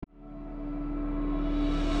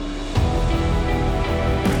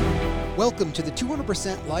Welcome to the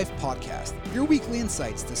 200% Life Podcast, your weekly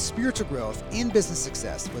insights to spiritual growth and business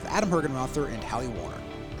success with Adam Hergenrother and Hallie Warner.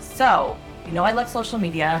 So, I love social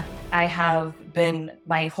media. I have been,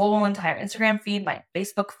 my whole entire Instagram feed, my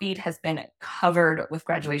Facebook feed has been covered with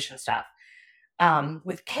graduation stuff,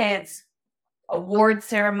 with kids, award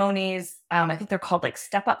ceremonies. I think they're called like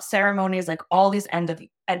step-up ceremonies, like all these end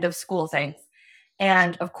of school things.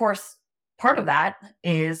 And of course, part of that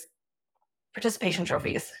is participation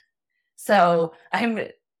trophies. So I'm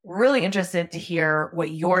really interested to hear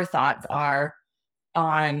what your thoughts are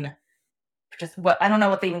on just what, I don't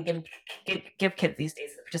know what they even give kids these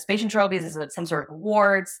days. Participation trophies, is it some sort of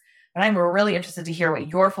awards? And I'm really interested to hear what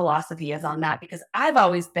your philosophy is on that, because I've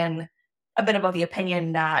always been a bit of the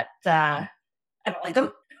opinion that I don't like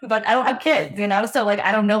them, but I don't have kids, So like,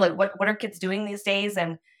 I don't know, like what are kids doing these days,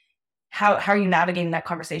 and how are you navigating that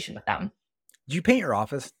conversation with them? Did you paint your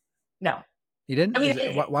office? No. You didn't? I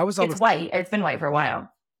mean, why was all it's this white. It's been white for a while.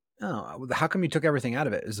 Oh, how come you took everything out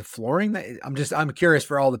of it? Is the flooring that I'm curious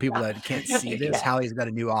for all the people that can't see this. Yeah. Hallie's got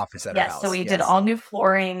a new office at her house. So we did all new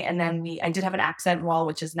flooring, and then I did have an accent wall,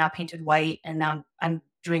 which is now painted white. And now I'm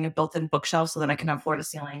doing a built-in bookshelf so that I can have floor to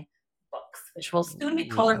ceiling books, which will soon be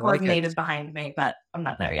color coordinated behind me, but I'm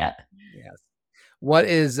not there yet. Yes. What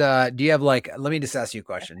is, do you have let me just ask you a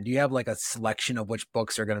question. Do you have like a selection of which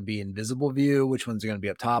books are going to be in visible view? Which ones are going to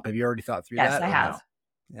be up top? Have you already thought through that? Yes, I have.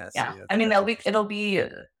 No? Yeah. I mean, it'll be,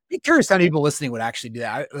 be curious how many people listening would actually do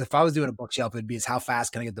that. If I was doing a bookshelf, it'd be how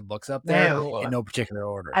fast can I get the books up there in no particular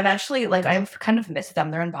order. I've actually I've kind of missed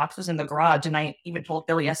them. They're in boxes in the garage, and I even told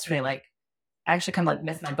Billy yesterday, I actually kind of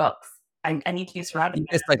miss my books. I need to use surrounding.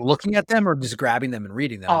 It's like looking at them or just grabbing them and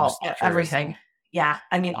reading them. Oh, everything. Yeah.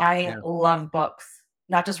 I mean, I love books,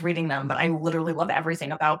 not just reading them, but I literally love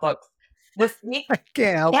everything about books. With me, I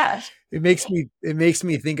can't help. Yeah. It makes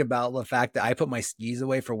me think about the fact that I put my skis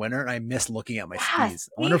away for winter and I miss looking at my skis.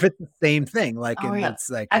 I wonder if it's the same thing. It's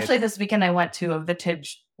like actually this weekend I went to a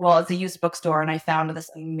vintage, it's a used bookstore, and I found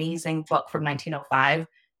this amazing book from 1905.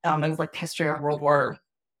 It was like the history of it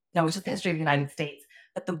was just the history of the United States.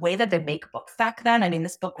 But the way that they make books back then, I mean,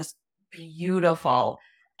 this book was beautiful.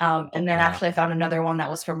 And then actually I found another one that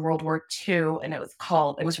was from World War II, and it was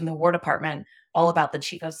from the War Department, all about the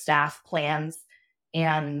chief of staff plans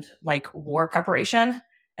and war preparation.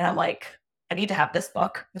 And I'm like, I need to have this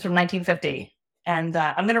book. It's from 1950. And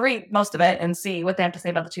I'm going to read most of it and see what they have to say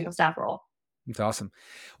about the chief of staff role. It's awesome.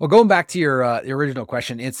 Well, going back to your the original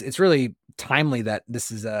question, it's really timely that this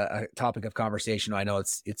is a topic of conversation. I know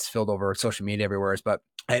it's filled over social media everywhere, but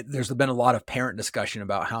there's been a lot of parent discussion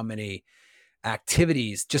about how many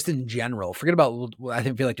activities just in general, forget about, I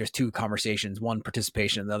feel like there's two conversations, one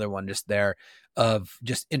participation and the other one just there of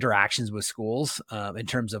just interactions with schools, in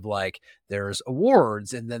terms of there's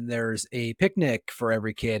awards, and then there's a picnic for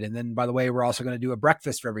every kid. And then, by the way, we're also going to do a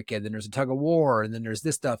breakfast for every kid. Then there's a tug of war, and then there's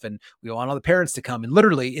this stuff, and we want all the parents to come. And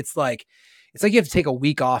literally it's like you have to take a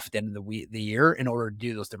week off at the end of the year in order to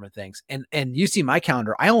do those different things. And you see my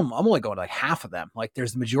calendar, I'm only going to half of them.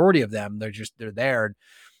 There's the majority of them. They're there.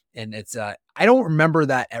 And it's, I don't remember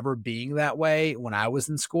that ever being that way when I was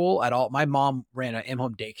in school at all. My mom ran an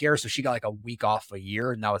in-home daycare, so she got a week off a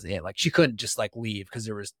year, and that was it. She couldn't just leave because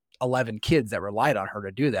there was 11 kids that relied on her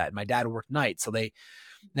to do that. And my dad worked nights, so they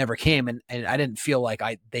never came. And I didn't feel I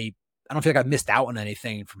don't feel like I missed out on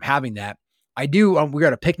anything from having that. I do. We were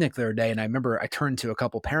at a picnic the other day, and I remember I turned to a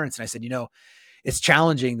couple parents and I said, it's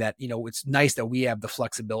challenging that, it's nice that we have the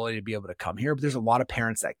flexibility to be able to come here, but there's a lot of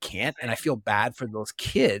parents that can't. And I feel bad for those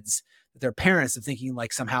kids, that their parents are thinking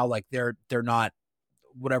somehow they're not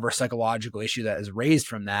whatever psychological issue that is raised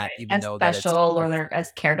from that, even though special or they're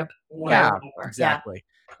as cared about. Yeah, exactly.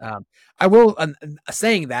 Yeah. I will,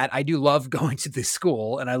 saying that, I do love going to the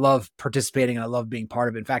school and I love participating and I love being part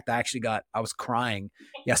of it. In fact, I was crying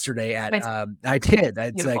yesterday at, I did.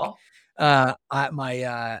 It's beautiful. At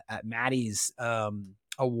Maddie's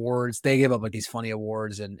awards, they give up these funny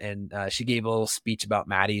awards, and she gave a little speech about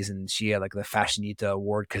Maddie's, and she had the Fashionita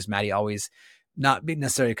award because Maddie always, not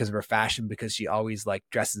necessarily because of her fashion, because she always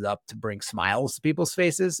dresses up to bring smiles to people's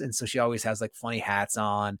faces, and so she always has funny hats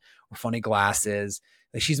on or funny glasses.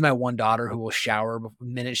 She's my one daughter who will shower the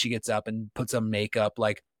minute she gets up and puts on makeup.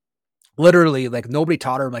 Literally, nobody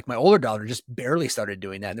taught her. My older daughter just barely started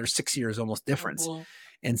doing that, and there's 6 years almost difference. Mm-hmm.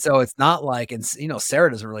 And so it's not and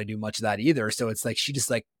Sarah doesn't really do much of that either. So it's she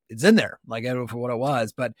just it's in there. I don't know for what it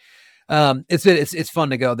was, but it's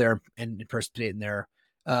fun to go there and participate in there.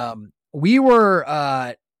 We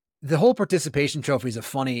were the whole participation trophy is a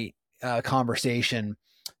funny conversation.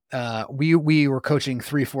 We were coaching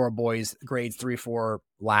 3-4 boys, grades 3-4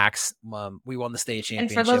 lax. We won the state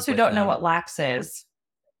championship. And for those who don't know what lax is,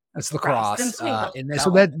 That's lacrosse. Then lacrosse. swimming And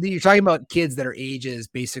so fell in. that you're talking about kids that are ages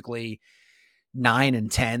basically 9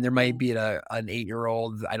 and 10. There might be an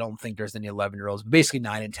 8-year-old. I don't think there's any 11-year-olds, but basically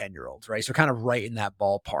 9 and 10-year-olds, right? So kind of right in that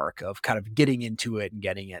ballpark of kind of getting into it and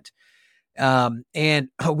getting it. And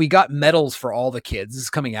we got medals for all the kids. This is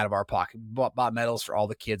coming out of our pocket. Bought medals for all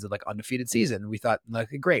the kids of like undefeated season. We thought like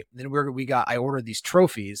great. And then I ordered these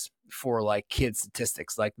trophies for like kid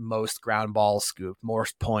statistics, like most ground balls scooped, more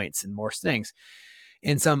points, and more things.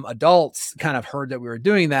 And some adults kind of heard that we were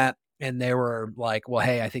doing that. And they were like, well,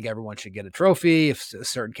 hey, I think everyone should get a trophy if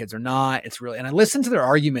certain kids are not. It's really, and I listened to their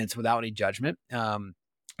arguments without any judgment.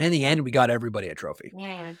 In the end, we got everybody a trophy.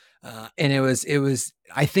 Yeah. And it was,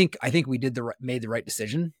 I think we made the right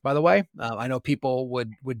decision, by the way. I know people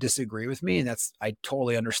would disagree with me, and I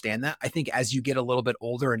totally understand that. I think as you get a little bit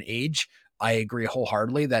older in age, I agree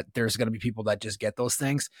wholeheartedly that there's going to be people that just get those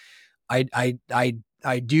things.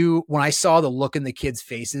 I do. When I saw the look in the kids'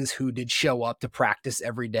 faces who did show up to practice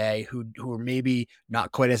every day, who were maybe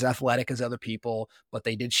not quite as athletic as other people, but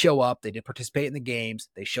they did show up, they did participate in the games,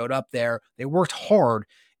 they showed up there, they worked hard,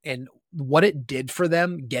 and what it did for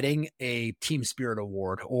them getting a team spirit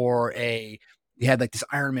award or they had like this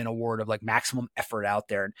Ironman award of like maximum effort out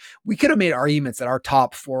there. And we could have made arguments that our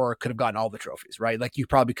top 4 could have gotten all the trophies, right? Like you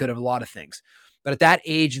probably could have a lot of things. But at that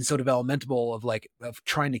age and so developmental of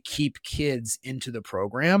trying to keep kids into the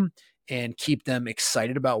program and keep them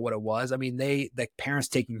excited about what it was. I mean, the parents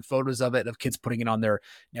taking photos of it, of kids putting it on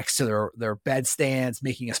next to their bed stands,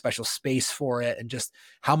 making a special space for it, and just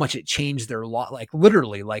how much it changed their lot, like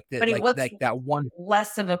literally like that, like that one.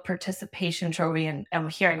 Less of a participation trophy, and I'm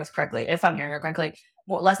hearing this correctly, if I'm hearing it correctly,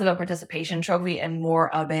 less of a participation trophy and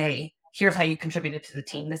more of a, here's how you contributed to the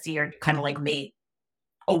team this year, kind of like made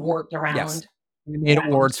awards around. Yes. We made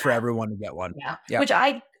awards for everyone to get one. Yeah. Yep. Which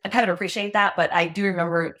I kind of appreciate that, but I do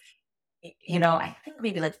remember, I think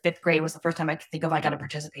maybe like 5th grade was the first time I could think of I got a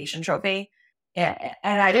participation trophy. And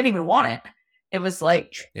I didn't even want it. It was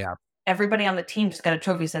like, everybody on the team just got a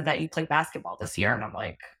trophy, said that you played basketball this year. And I'm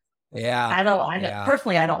like,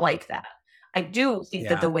 personally, I don't like that. I do think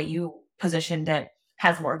that the way you positioned it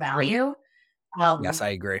has more value. Yes, I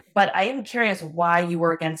agree. But I am curious why you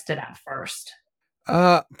were against it at first.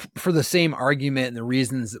 For the same argument and the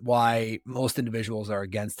reasons why most individuals are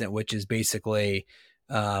against it, which is basically,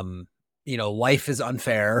 life is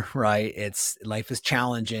unfair, right? Life is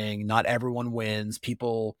challenging. Not everyone wins.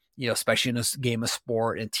 People, especially in a game of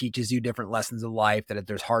sport, it teaches you different lessons of life, that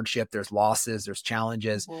there's hardship, there's losses, there's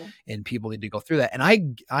challenges, and people need to go through that. And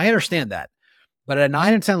I understand that. But at a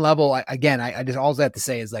 9 and 10 level, I just, all I have to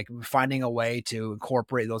say is like finding a way to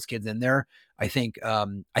incorporate those kids in there. I think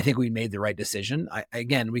we made the right decision.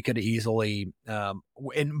 We could have easily,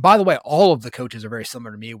 and by the way, all of the coaches are very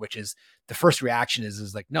similar to me, which is the first reaction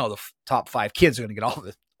is like, no, the top 5 kids are going to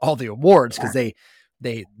get all the awards because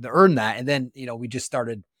they earn that. And then, we just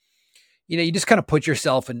started, you just kind of put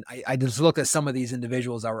yourself, and I just looked at some of these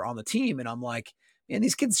individuals that were on the team, and I'm like, and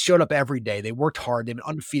these kids showed up every day. They worked hard. They have an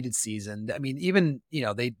undefeated season. I mean, even,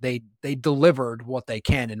 they delivered what they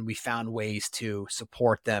can, and we found ways to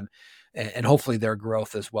support them and hopefully their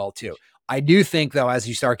growth as well too. I do think though, as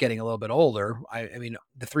you start getting a little bit older, I mean,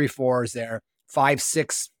 the 3, 4 is there, 5,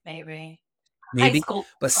 6, maybe, high school,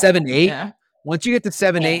 but 7, 8, once you get to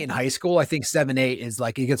 7, 8 in high school, I think 7, 8 is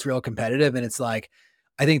like, it gets real competitive. And it's like,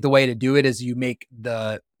 I think the way to do it is you make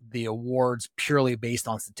the awards purely based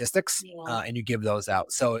on statistics, and you give those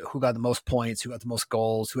out. So who got the most points, who got the most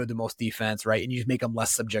goals, who had the most defense, right? And you just make them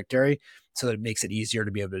less subjective, so that it makes it easier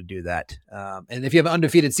to be able to do that. And if you have an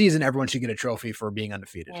undefeated season, everyone should get a trophy for being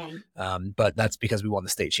undefeated. But that's because we won the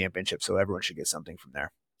state championship, so everyone should get something from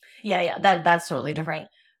there. Yeah, that's totally different.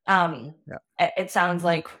 It sounds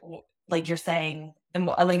like you're saying,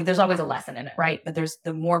 there's always a lesson in it, right? But there's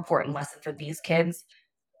the more important lesson for these kids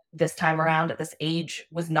this time around at this age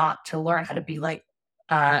was not to learn how to be like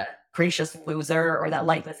a gracious loser or that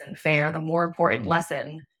life isn't fair. The more important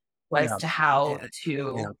lesson was to how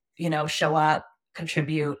to, show up,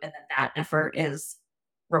 contribute, and then that effort is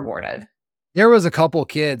rewarded. There was a couple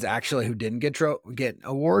kids actually who didn't get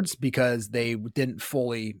awards because they didn't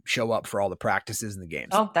fully show up for all the practices and the games.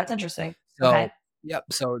 Oh, that's interesting. So, okay. Yep.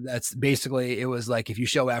 So that's basically, it was like, if you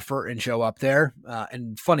show effort and show up there,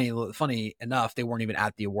 and funny enough, they weren't even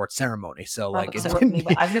at the award ceremony. So like, it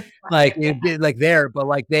didn't, like there, but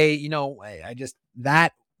like they, I just,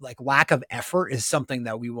 that like lack of effort is something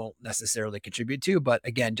that we won't necessarily contribute to. But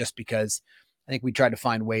again, just because I think we tried to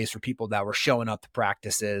find ways for people that were showing up to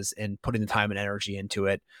practices and putting the time and energy into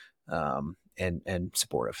it, and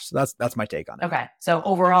supportive. So that's my take on it. Okay. So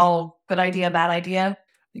overall, good idea, bad idea?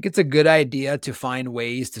 think it's a good idea to find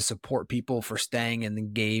ways to support people for staying in the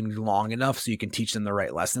game long enough so you can teach them the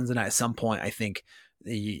right lessons. And at some point, I think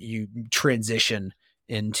you transition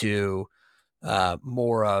into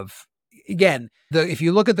more of, again, if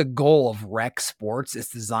you look at the goal of rec sports, it's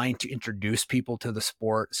designed to introduce people to the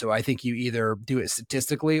sport. So I think you either do it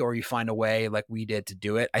statistically or you find a way like we did to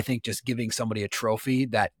do it. I think just giving somebody a trophy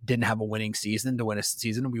that didn't have a winning season to win a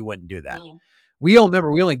season, we wouldn't do that. Mm. We all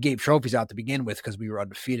remember we only gave trophies out to begin with because we were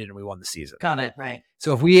undefeated and we won the season. Got it. Right.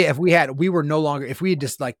 So if we had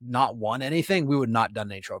just like not won anything, we would not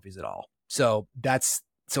done any trophies at all. So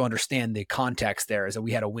understand the context there is that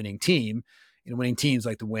we had a winning team, and winning teams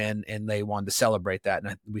like to win, and they wanted to celebrate that,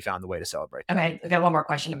 and we found the way to celebrate that. Okay, I got one more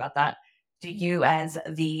question about that. Do you, as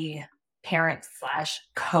the parent slash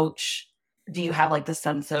coach, do you have like the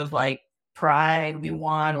sense of like pride, we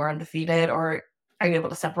won, we're undefeated, or are you able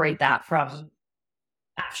to separate that from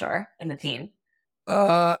Afshar and the team?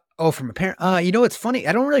 From a parent. It's funny.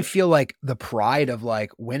 I don't really feel like the pride of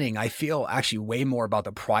like winning. I feel actually way more about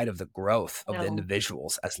the pride of the growth of the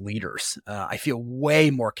individuals as leaders. I feel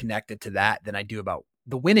way more connected to that than I do about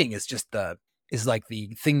the winning. Is like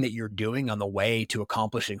the thing that you're doing on the way to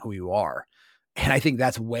accomplishing who you are. And I think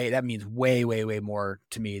that means way, way, way more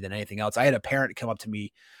to me than anything else. I had a parent come up to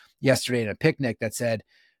me yesterday at a picnic that said,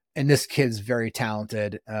 and this kid's very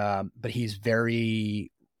talented, but he's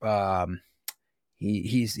very,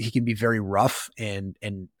 he can be very rough and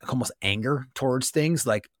almost anger towards things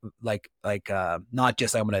like not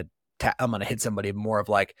just I'm gonna hit somebody, more of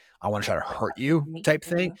like I want to try to hurt you type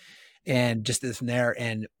thing. And just this and there,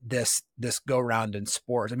 and this go around in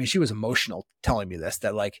sports. I mean, she was emotional telling me this,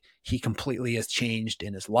 that like he completely has changed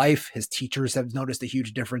in his life. His teachers have noticed a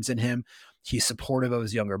huge difference in him. He's supportive of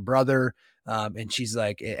his younger brother. And she's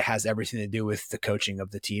like, it has everything to do with the coaching of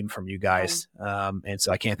the team from you guys. And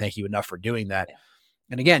so I can't thank you enough for doing that.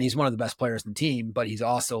 And again, he's one of the best players in the team, but he's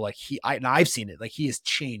also like, I've seen it, like he has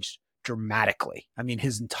changed dramatically. I mean,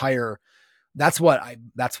 that's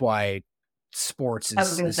why sports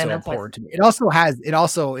is so important to me. It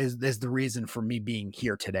also is the reason for me being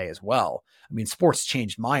here today as well. I mean, sports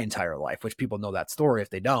changed my entire life, which people know that story. If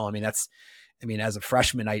they don't, I mean, as a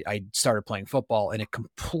freshman, I started playing football and it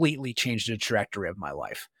completely changed the trajectory of my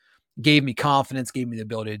life, gave me confidence, gave me the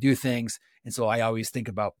ability to do things. And so I always think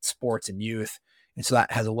about sports and youth. And so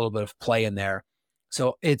that has a little bit of play in there.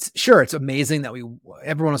 So it's amazing that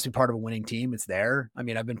everyone wants to be part of a winning team. It's there. I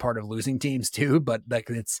mean, I've been part of losing teams too, but like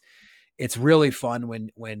it's really fun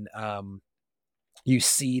when you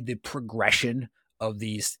see the progression of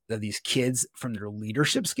these kids from their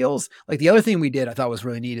leadership skills. Like the other thing we did, I thought was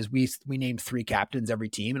really neat, is we named 3 captains every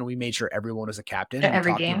team, and we made sure everyone was a captain. And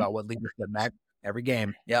every talking game about what leadership meant every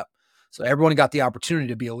game. Yep. So everyone got the opportunity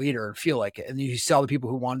to be a leader and feel like it. And you saw the people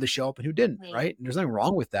who wanted to show up and who didn't, right? And there's nothing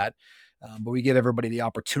wrong with that. But we give everybody the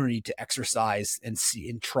opportunity to exercise and see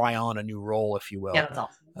and try on a new role, if you will. Yeah, that's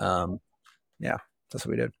awesome. Yeah, that's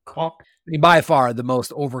what we did. Cool. I mean, by far the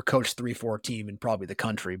most overcoached 3-4 team in probably the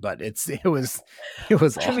country, but it was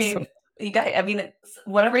awesome. I mean,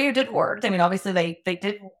 whatever you did worked. I mean, obviously they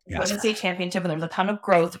did win the state championship, and there was a ton of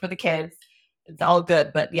growth for the kids. It's all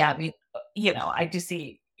good, but yeah, I mean, I do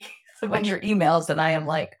see some of your emails, and I am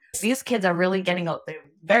like, these kids are really getting out. They're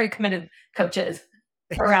very committed coaches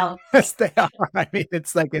around. Yes, they are. I mean,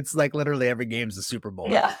 it's like literally every game's a Super Bowl.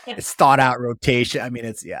 Yeah, it's thought out rotation. I mean,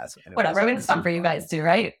 it's So anyways, whatever. I mean, it's fun for you guys too,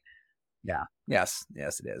 right? Yeah. Yes,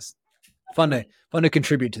 it is fun to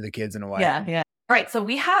contribute to the kids in a way. Yeah. All right. So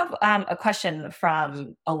we have a question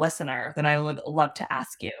from a listener that I would love to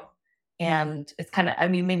ask you. And it's kind of, I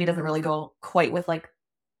mean, maybe it doesn't really go quite with like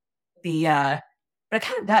but it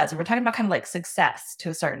kind of does. We're talking about kind of like success to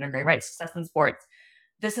a certain degree, right? Success in sports.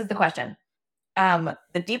 This is the question.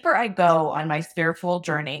 The deeper I go on my spiritual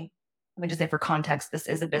journey, let me just say for context, this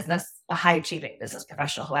is a high achieving business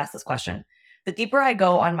professional who asked this question. The deeper I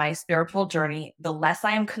go on my spiritual journey, the less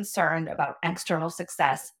I am concerned about external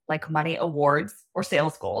success like money, awards, or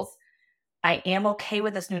sales goals. I am okay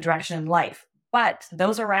with this new direction in life, but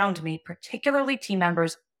those around me, particularly team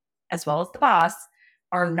members, as well as the boss,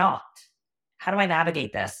 are not. How do I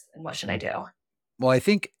navigate this, and what should I do? Well, I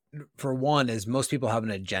think for one is most people have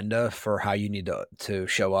an agenda for how you need to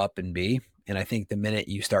show up and be. And I think the minute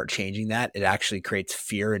you start changing that, it actually creates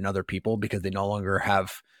fear in other people because they no longer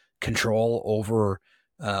have control over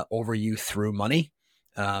you through money.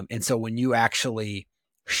 And so when you actually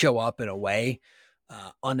show up in a way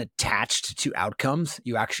unattached to outcomes,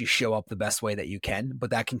 you actually show up the best way that you can.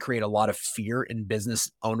 But that can create a lot of fear in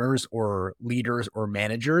business owners or leaders or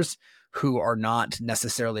managers who are not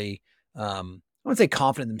necessarily, I wouldn't say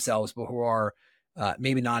confident in themselves, but who are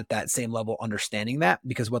maybe not at that same level understanding that,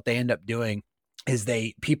 because what they end up doing is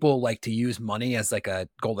people like to use money as like a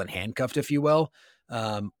golden handcuff, if you will.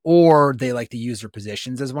 Or they like to use their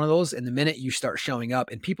positions as one of those. And the minute you start showing up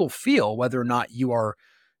and people feel whether or not you are,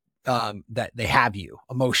 that they have you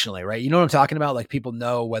emotionally, right? You know what I'm talking about? Like people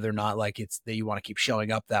know whether or not like it's that you want to keep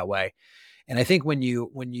showing up that way. And I think when you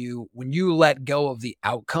let go of the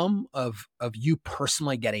outcome of you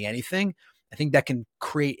personally getting anything, I think that can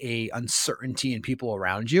create a uncertainty in people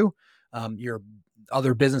around you, your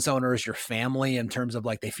other business owners, your family, in terms of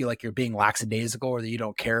like they feel like you're being lackadaisical or that you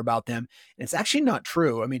don't care about them. And it's actually not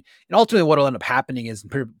true. I mean, and ultimately, what will end up happening is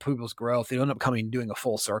in people's growth, they end up doing a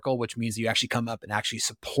full circle, which means you actually come up and actually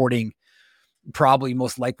supporting, probably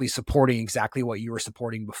most likely supporting exactly what you were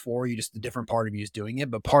supporting before. You just, the different part of you is doing it.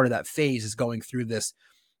 But part of that phase is going through this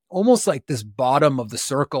almost like this bottom of the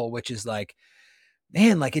circle, which is like,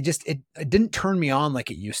 man, like it didn't turn me on like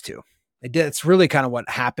it used to. It did. It's really kind of what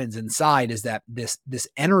happens inside, is that this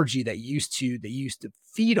energy that used to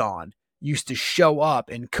feed on used to show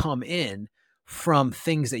up and come in from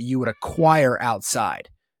things that you would acquire outside.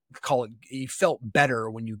 Call it, you felt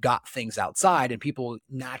better when you got things outside, and people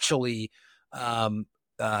naturally um,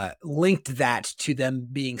 linked that to them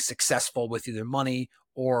being successful with either money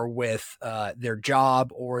or with their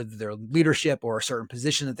job or their leadership or a certain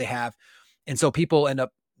position that they have. And so people end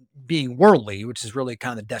up being worldly, which is really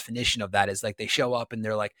kind of the definition of that, is like they show up and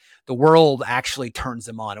they're like, the world actually turns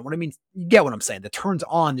them on. And what I mean, you get what I'm saying. The turns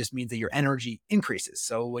on just means that your energy increases.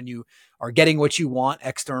 So when you are getting what you want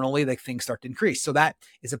externally, like things start to increase. So that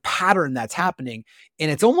is a pattern that's happening. And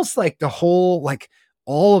it's almost like the whole, like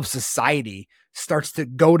all of society starts to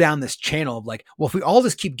go down this channel of like, well, if we all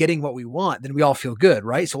just keep getting what we want, then we all feel good,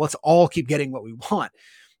 right? So let's all keep getting what we want.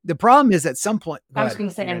 The problem is at some point, go I was ahead. going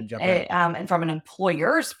to say, You're going to jump in. and from an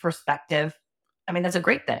employer's perspective, I mean, that's a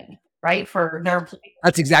great thing, right? For their employees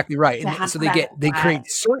That's exactly right. to And have so that, they create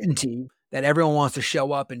certainty that everyone wants to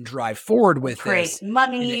show up and drive forward with create this. And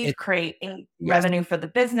money, it, create yes, revenue for the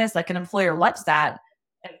business. Like an employer loves that,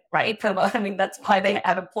 right? I mean, that's why they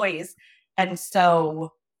have employees. And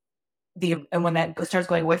so and when that starts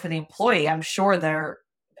going away for the employee, I'm sure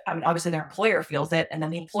I mean, obviously their employer feels it, and then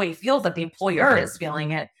the employee feels that the employer is feeling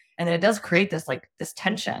it, and then it does create this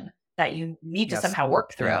tension that you need to yes, somehow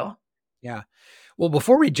work yeah, through. yeah. Well,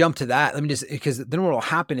 before we jump to that, let me just, because then what will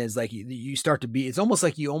happen is like you start to be, it's almost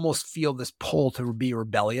like you almost feel this pull to be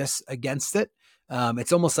rebellious against it.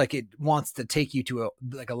 It's almost like it wants to take you to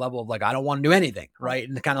a level of like, I don't want to do anything. Right.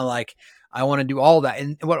 And kind of like, I want to do all that.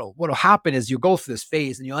 And what'll happen is you'll go through this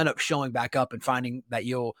phase and you'll end up showing back up and finding that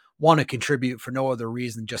you'll want to contribute for no other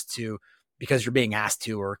reason, just because you're being asked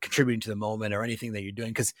to, or contributing to the moment or anything that you're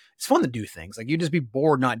doing. Cause it's fun to do things. Like you just be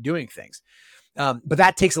bored not doing things. But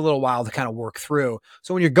that takes a little while to kind of work through.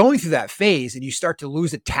 So when you're going through that phase and you start to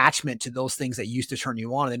lose attachment to those things that used to turn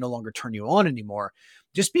you on, and they no longer turn you on anymore,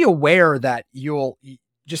 just be aware that you'll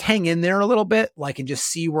just hang in there a little bit, like, and just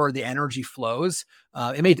see where the energy flows.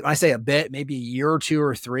 It may, when I say a bit, maybe a year or two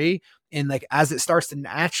or three. And like, as it starts to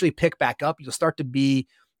naturally pick back up, you'll start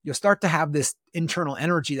to have this internal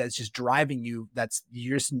energy that's just driving you. That's,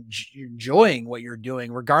 you're just enjoying what you're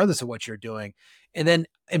doing, regardless of what you're doing. And then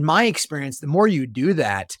in my experience, the more you do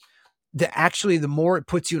that, the more it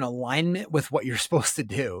puts you in alignment with what you're supposed to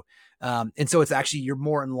do. And so it's actually, you're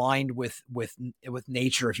more in line with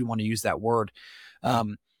nature, if you want to use that word.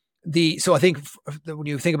 So I think when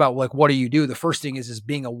you think about like, what do you do? The first thing is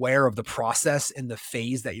being aware of the process and the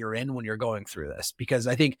phase that you're in when you're going through this, because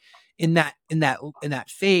I think in that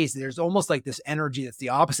phase, there's almost like this energy that's the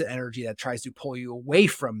opposite energy that tries to pull you away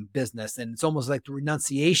from business. And it's almost like the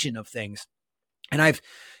renunciation of things. And I've,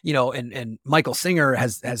 and Michael Singer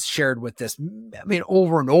has shared with this, I mean,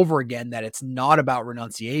 over and over again, that it's not about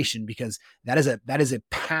renunciation, because that is a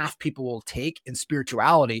path people will take in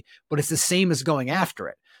spirituality, but it's the same as going after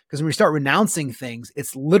it. Because when we start renouncing things,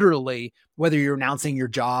 it's literally, whether you're renouncing your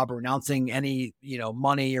job or renouncing any,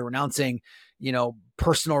 money, or renouncing,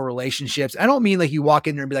 personal relationships. I don't mean like you walk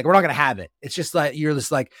in there and be like, we're not going to have it. It's just like, you're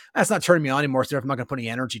just like, that's not turning me on anymore. So I'm not going to put any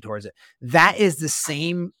energy towards it. That is the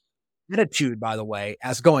same attitude, by the way,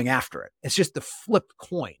 as going after it. It's just the flipped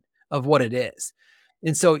coin of what it is.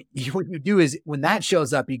 And so what you do is, when that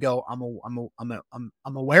shows up, you go,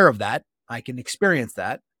 I'm aware of that. I can experience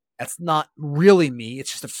that. That's not really me.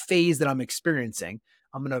 It's just a phase that I'm experiencing.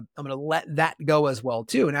 I'm going to let that go as well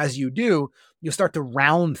too. And as you do, you'll start to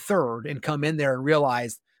round third and come in there and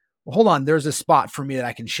realize, well, hold on, there's a spot for me that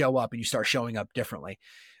I can show up, and you start showing up differently.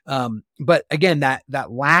 But again,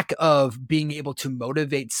 that lack of being able to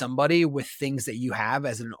motivate somebody with things that you have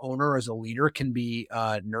as an owner, as a leader, can be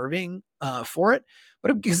nerving for it.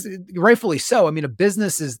 But because rightfully so, I mean, a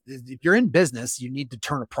business is, if you're in business, you need to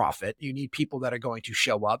turn a profit. You need people that are going to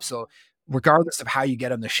show up. So regardless of how you get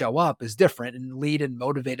them to show up is different, and lead and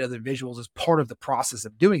motivate other individuals is part of the process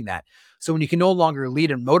of doing that. So when you can no longer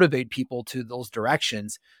lead and motivate people to those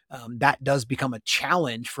directions, that does become a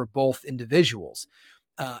challenge for both individuals.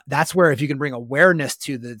 That's where, if you can bring awareness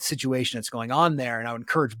to the situation that's going on there, and I would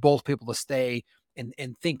encourage both people to stay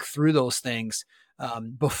and think through those things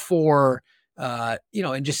before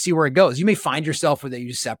and just see where it goes. You may find yourself where that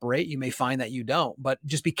you separate. You may find that you don't, but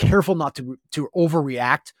just be careful not to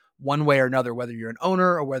overreact one way or another, whether you're an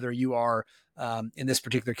owner or whether you are, in this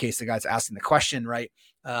particular case, the guy's asking the question, right?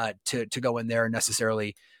 To go in there and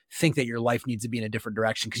necessarily think that your life needs to be in a different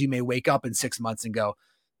direction, because you may wake up in 6 months and go,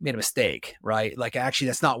 made a mistake, right? Like, actually,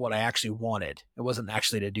 that's not what I actually wanted. It wasn't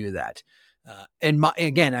actually to do that.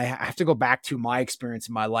 Again, I have to go back to my experience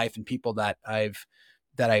in my life and people that I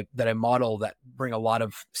model that bring a lot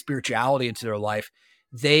of spirituality into their life.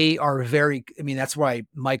 They are that's why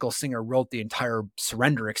Michael Singer wrote the entire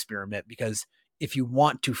surrender experiment, because if you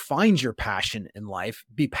want to find your passion in life,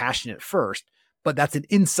 be passionate first, but that's an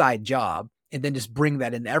inside job. And then just bring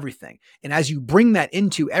that into everything. And as you bring that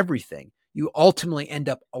into everything, you ultimately end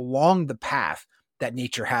up along the path that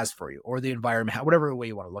nature has for you, or the environment, whatever way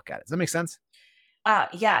you want to look at it. Does that make sense?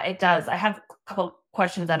 Yeah, it does. I have a couple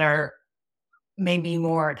questions that are maybe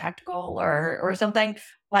more tactical or something.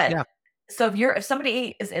 But Yeah. so if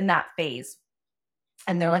somebody is in that phase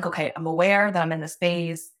and they're like, okay, I'm aware that I'm in this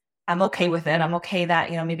phase. I'm okay with it. I'm okay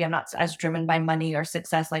that, maybe I'm not as driven by money or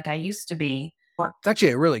success like I used to be. It's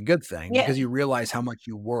actually a really good thing, Yeah. because you realize how much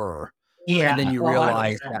you were. And then Yeah. you Well,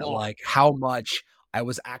 realize 100%. that, Yeah. like, how much I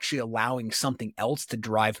was actually allowing something else to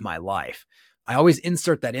drive my life. I always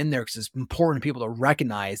insert that in there because it's important for people to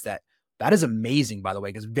recognize that that is amazing, by the way,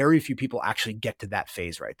 because very few people actually get to that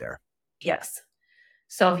phase right there. Yes.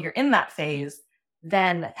 So if you're in that phase,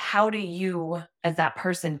 then how do you, as that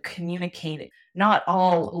person, communicate it? Not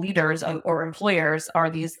all leaders or employers are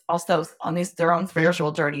these also on their own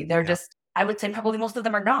spiritual journey. They're Yeah. just, I would say probably most of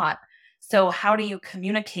them are not. So how do you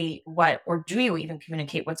communicate or do you even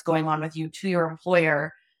communicate what's going on with you to your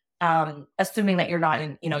employer? Assuming that you're not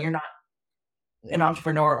an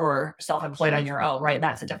entrepreneur or self-employed on your own, right?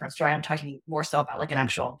 That's a different story. I'm talking more so about like an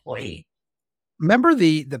actual employee. Remember,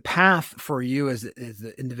 the path for you as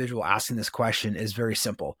the individual asking this question is very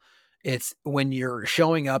simple. It's when you're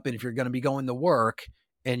showing up, and if you're going to be going to work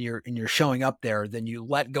and you're showing up there, then you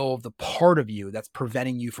let go of the part of you that's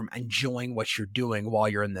preventing you from enjoying what you're doing while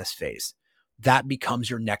you're in this phase. That becomes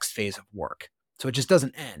your next phase of work. So it just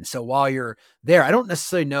doesn't end. So while you're there, I don't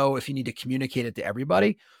necessarily know if you need to communicate it to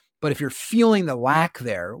everybody, but if you're feeling the lack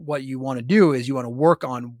there, what you want to do is you want to work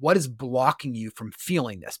on what is blocking you from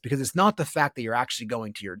feeling this, because it's not the fact that you're actually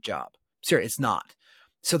going to your job. Seriously, it's not.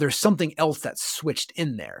 So there's something else that's switched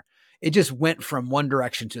in there. It just went from one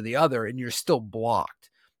direction to the other, and you're still blocked.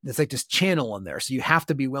 It's like this channel in there. So you have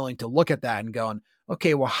to be willing to look at that and go,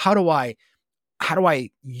 okay, well, how do I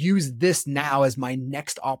use this now as my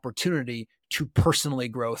next opportunity to personally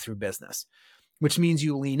grow through business? Which means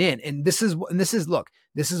you lean in. And this is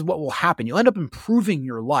what will happen. You'll end up improving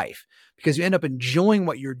your life because you end up enjoying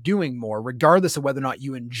what you're doing more, regardless of whether or not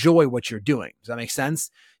you enjoy what you're doing. Does that make sense?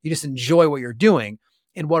 You just enjoy what you're doing.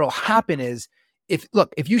 And what will happen is, if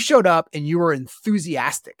you showed up and you were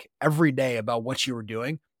enthusiastic every day about what you were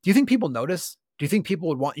doing, do you think people notice? Do you think people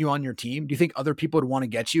would want you on your team? Do you think other people would want to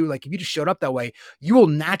get you? Like, if you just showed up that way, you will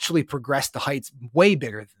naturally progress to heights way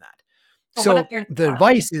bigger than that. But what if So you're the not?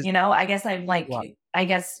 advice is, I guess I'm like, what? I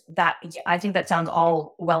think that sounds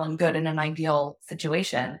all well and good in an ideal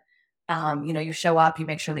situation. You show up, you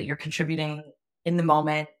make sure that you're contributing in the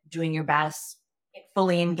moment, doing your best,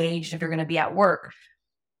 fully engaged if you're going to be at work.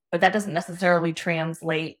 But that doesn't necessarily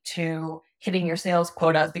translate to hitting your sales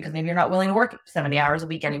quotas, because maybe you're not willing to work 70 hours a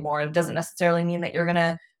week anymore. It doesn't necessarily mean that you're going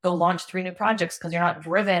to go launch 3 new projects, because you're not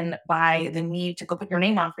driven by the need to go put your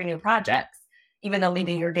name on 3 new projects, even though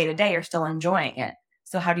maybe your day to day you're still enjoying it.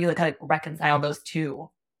 So how do you kind of reconcile those two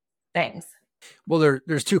things? Well,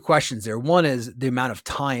 there's 2 questions there. One is the amount of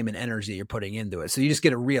time and energy you're putting into it. So you just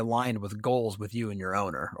get to realign with goals with you and your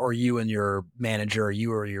owner, or you and your manager, or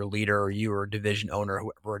you or your leader, or you or division owner,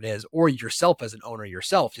 whoever it is, or yourself as an owner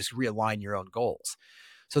yourself. Just realign your own goals.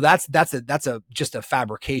 So that's just a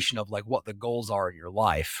fabrication of like what the goals are in your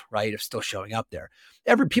life, right? Of still showing up there.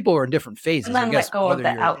 People are in different And phases. I then guess let go of whether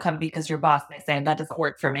the you're outcome because your boss may say that doesn't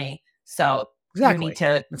work for me. So you need exactly,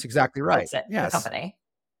 to that's exactly right. fix it for the Yes, company.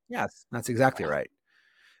 yes, that's exactly right.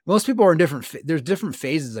 Most people are in there's different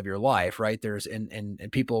phases of your life, right? And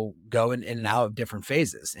people go in and out of different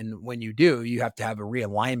phases. And when you do, you have to have a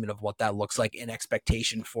realignment of what that looks like in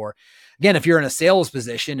expectation for, again, if you're in a sales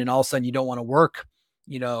position and all of a sudden you don't want to work,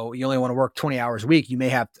 you only want to work 20 hours a week, you may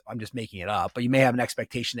have, I'm just making it up, but you may have an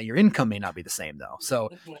expectation that your income may not be the same though. So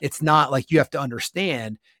it's not like you have to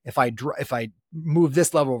understand if I move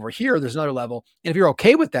this level over here, there's another level. And if you're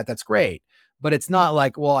okay with that, that's great. But it's not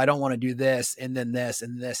like, well, I don't want to do this and then this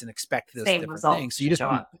and this and expect this Same different thing. results So you just show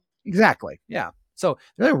up. exactly. Yeah. So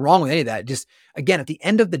there's nothing wrong with any of that. Just again, at the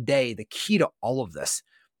end of the day, the key to all of this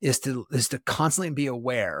is to constantly be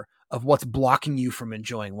aware of what's blocking you from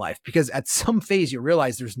enjoying life. Because at some phase you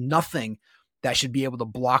realize there's nothing that should be able to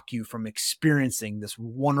block you from experiencing this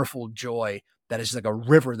wonderful joy that is like a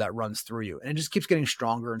river that runs through you. And it just keeps getting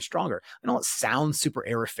stronger and stronger. I know it sounds super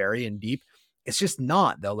airy-fairy and deep. It's just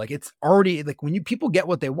not though. Like it's already like when people get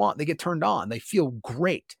what they want, they get turned on, they feel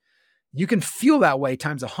great. You can feel that way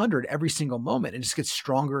times 100 every single moment. It just gets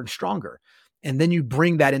stronger and stronger. And then you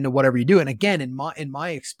bring that into whatever you do. And again, in my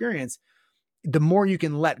experience, the more you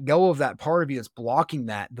can let go of that part of you that's blocking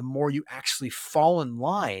that, the more you actually fall in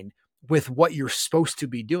line with what you're supposed to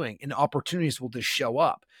be doing, and opportunities will just show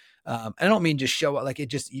up. I don't mean just show up like they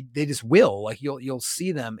just will. Like you'll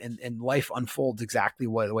see them, and life unfolds exactly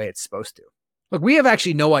the way it's supposed to. Look, we have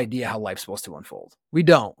actually no idea how life's supposed to unfold. We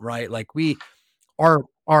don't, right? Like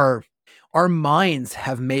our minds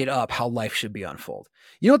have made up how life should be unfold.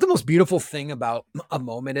 You know what the most beautiful thing about a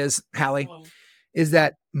moment is, Hallie? Is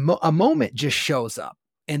that a moment just shows up.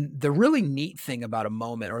 And the really neat thing about a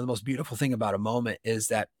moment, or the most beautiful thing about a moment, is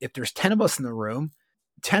that if there's 10 of us in the room,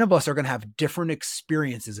 10 of us are going to have different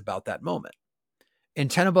experiences about that moment.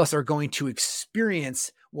 And 10 of us are going to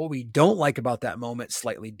experience what we don't like about that moment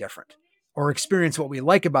slightly different, or experience what we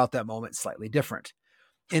like about that moment slightly different.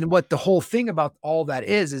 And what the whole thing about all that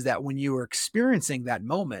is that when you are experiencing that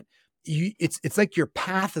moment, it's like your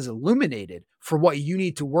path is illuminated for what you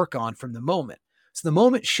need to work on from the moment. So the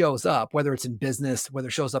moment shows up, whether it's in business, whether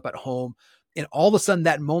it shows up at home, and all of a sudden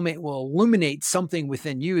that moment will illuminate something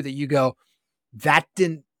within you that you go, that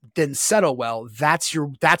didn't settle well. That's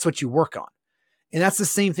what you work on. And that's the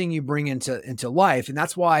same thing you bring into life. And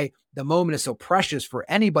that's why the moment is so precious for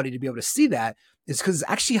anybody to be able to see that, is because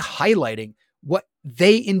it's actually highlighting what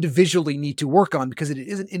they individually need to work on, because it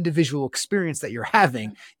is an individual experience that you're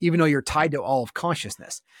having, even though you're tied to all of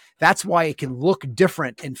consciousness. That's why it can look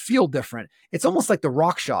different and feel different. It's almost like the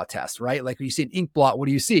Rockshaw test, right? Like when you see an ink blot, what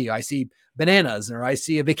do you see? I see bananas, or I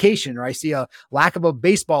see a vacation, or I see a lack of a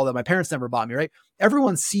baseball that my parents never bought me, right?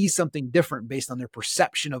 Everyone sees something different based on their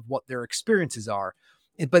perception of what their experiences are.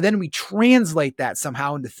 But then we translate that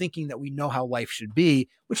somehow into thinking that we know how life should be,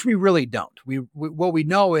 which we really don't. What we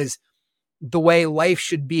know is the way life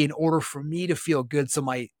should be in order for me to feel good. So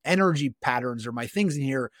my energy patterns or my things in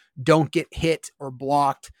here don't get hit or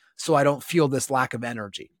blocked, so I don't feel this lack of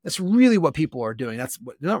energy. That's really what people are doing. They're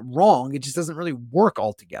not wrong. It just doesn't really work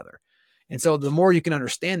altogether. And so the more you can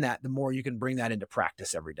understand that, the more you can bring that into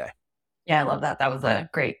practice every day. Yeah, I love that. That was a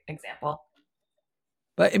great example.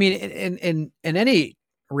 But I mean, in any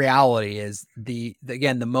reality is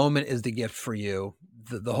again, the moment is the gift for you.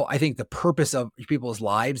 The whole, I think the purpose of people's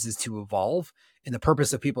lives is to evolve, and the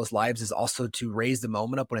purpose of people's lives is also to raise the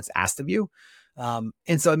moment up when it's asked of you. And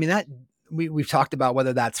so, I mean, that we've talked about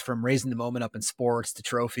whether that's from raising the moment up in sports to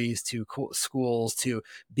trophies to schools to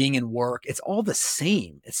being in work. It's all the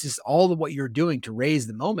same. It's just all of what you're doing to raise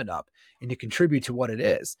the moment up and to contribute to what it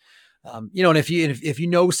is. And if you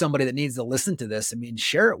know somebody that needs to listen to this, I mean,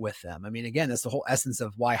 share it with them. I mean, again, that's the whole essence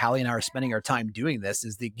of why Hallie and I are spending our time doing this,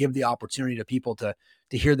 is to give the opportunity to people to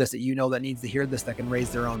hear this, that needs to hear this, that can raise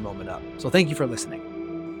their own moment up. So thank you for listening.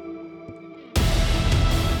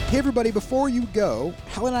 Hey everybody, before you go,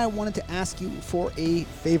 Hallie and I wanted to ask you for a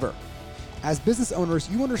favor. As business owners,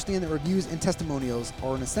 you understand that reviews and testimonials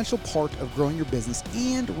are an essential part of growing your business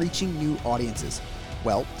and reaching new audiences.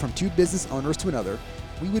 Well, from two business owners to another,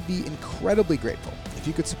 we would be incredibly grateful if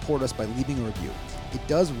you could support us by leaving a review. It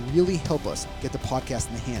does really help us get the podcast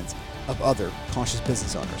in the hands of other conscious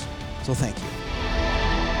business owners. So thank you.